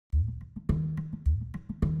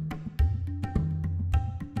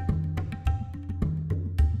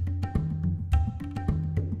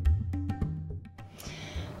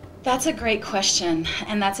That's a great question,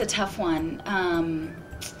 and that's a tough one.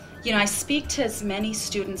 I speak to as many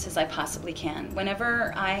students as I possibly can.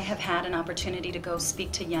 Whenever I have had an opportunity to go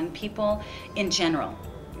speak to young people in general,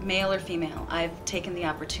 male or female, I've taken the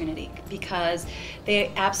opportunity because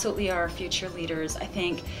they absolutely are our future leaders. I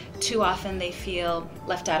think too often they feel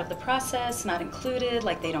left out of the process, not included,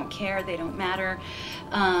 like they don't care, they don't matter.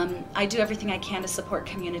 I do everything I can to support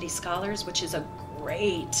Community Scholars, which is a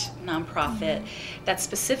great nonprofit that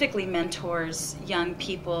specifically mentors young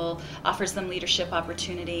people, offers them leadership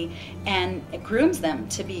opportunity, and grooms them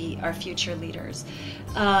to be our future leaders.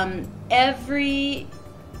 I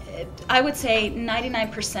would say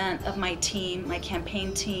 99% of my team, my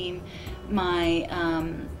campaign team, my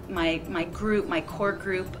group, my core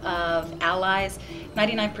group of allies,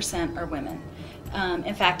 99% are women.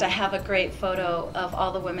 In fact, I have a great photo of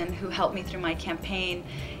all the women who helped me through my campaign,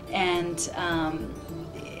 and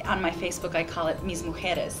on my Facebook I call it Mis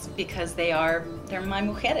Mujeres, because they're my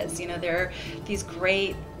mujeres. They're these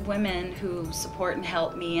great women who support and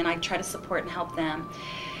help me, and I try to support and help them.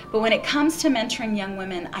 But when it comes to mentoring young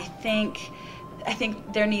women, I think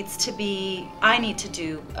there needs to be, I need to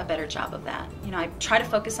do a better job of that. I try to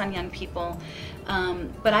focus on young people,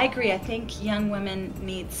 but I agree, I think young women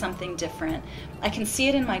need something different. I can see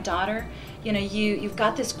it in my daughter. You've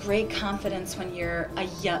got this great confidence when you're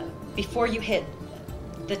before you hit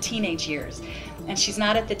the teenage years. And she's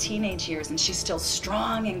not at the teenage years, and she's still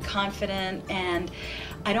strong and confident, and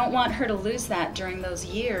I don't want her to lose that during those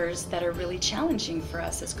years that are really challenging for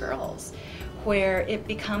us as girls, where it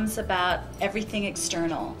becomes about everything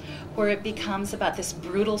external, where it becomes about this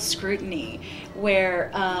brutal scrutiny,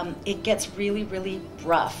 where it gets really, really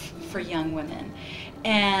rough for young women.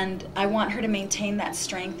 And I want her to maintain that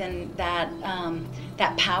strength and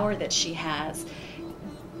that power that she has,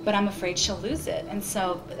 but I'm afraid she'll lose it. And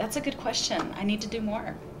so that's a good question. I need to do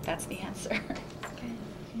more. That's the answer.